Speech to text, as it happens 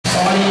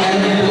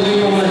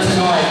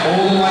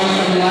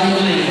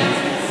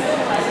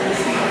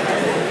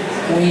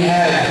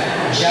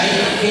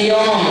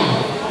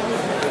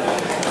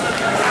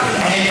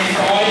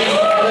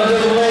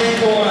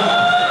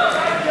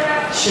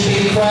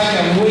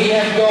we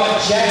have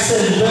got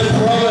Jackson, the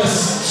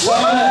Promise,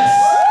 Thomas.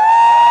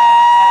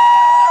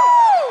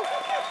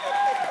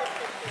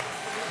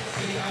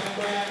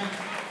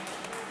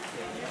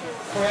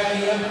 Crowd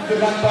here. Good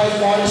luck,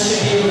 both riders.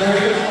 Should be very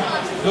good.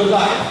 Good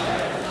luck.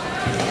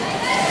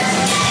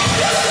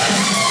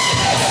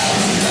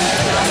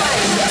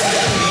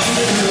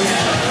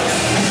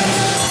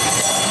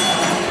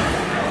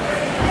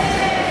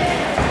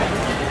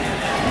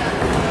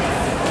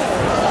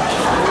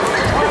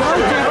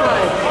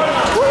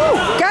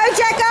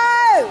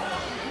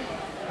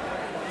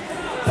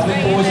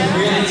 Public boys are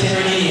really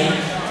tearing in here.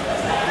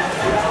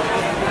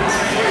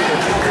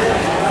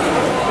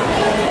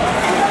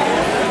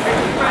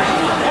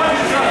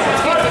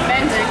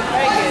 Defending,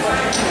 very good.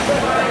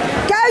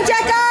 Go,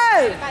 Jacko!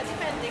 About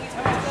defending, it's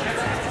always good.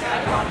 I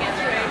can't get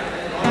through.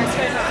 It's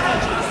very much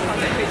punching, just can't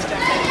get through to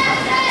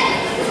Jacko.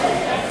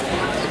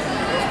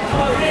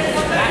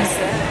 That's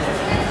it.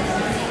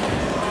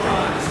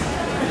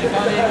 You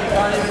can't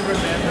even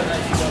remember that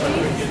you got a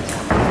wicket.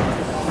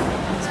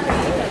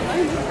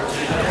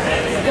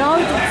 Go,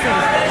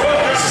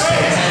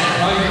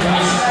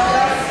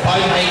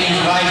 Both ladies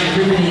riding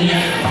driven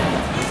here.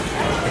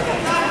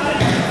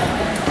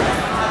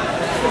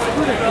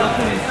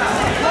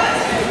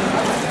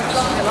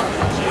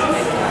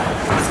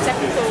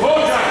 Stepping forward.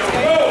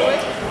 Going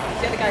forward.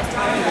 The other guy's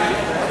tired.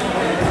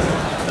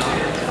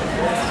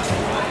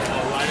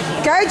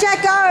 Go, Jack,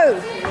 go!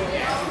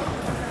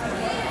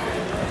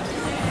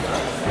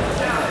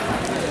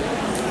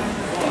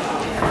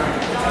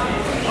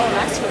 Oh,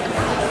 nice one.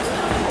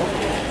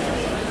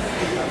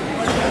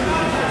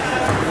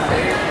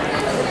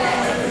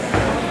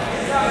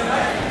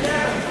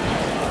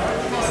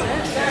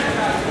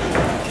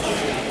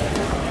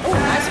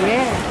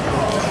 Yeah.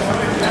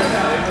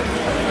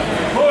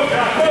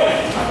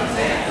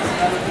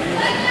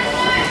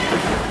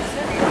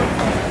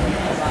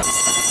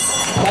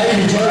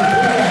 Ladies and gentlemen,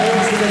 put your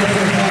hands together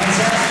for a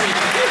fantastic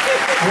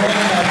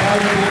round of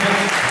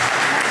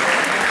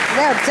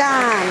Well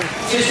done.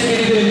 Just to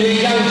give you a new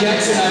young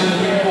Jackson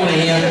over the corner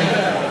here.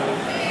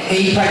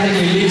 He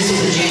practically lives in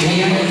the gym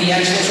here. He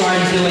actually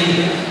trains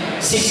nearly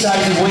 6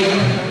 days a week.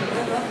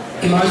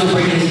 He might as well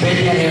bring his bed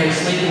down here and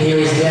sleeping here.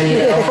 He's down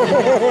here.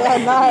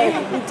 I know,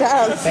 he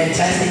does.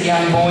 Fantastic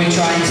young boy,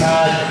 trains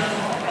hard.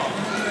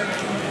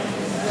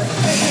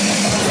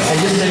 And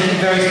just a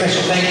very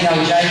special thank you,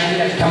 young Jake.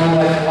 You have to come all the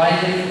way from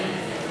Lady.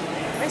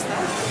 Where's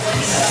that?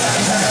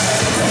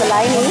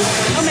 Delaney.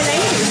 Oh,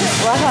 Delaney.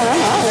 Well, I don't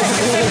know.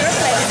 It's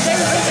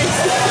very good.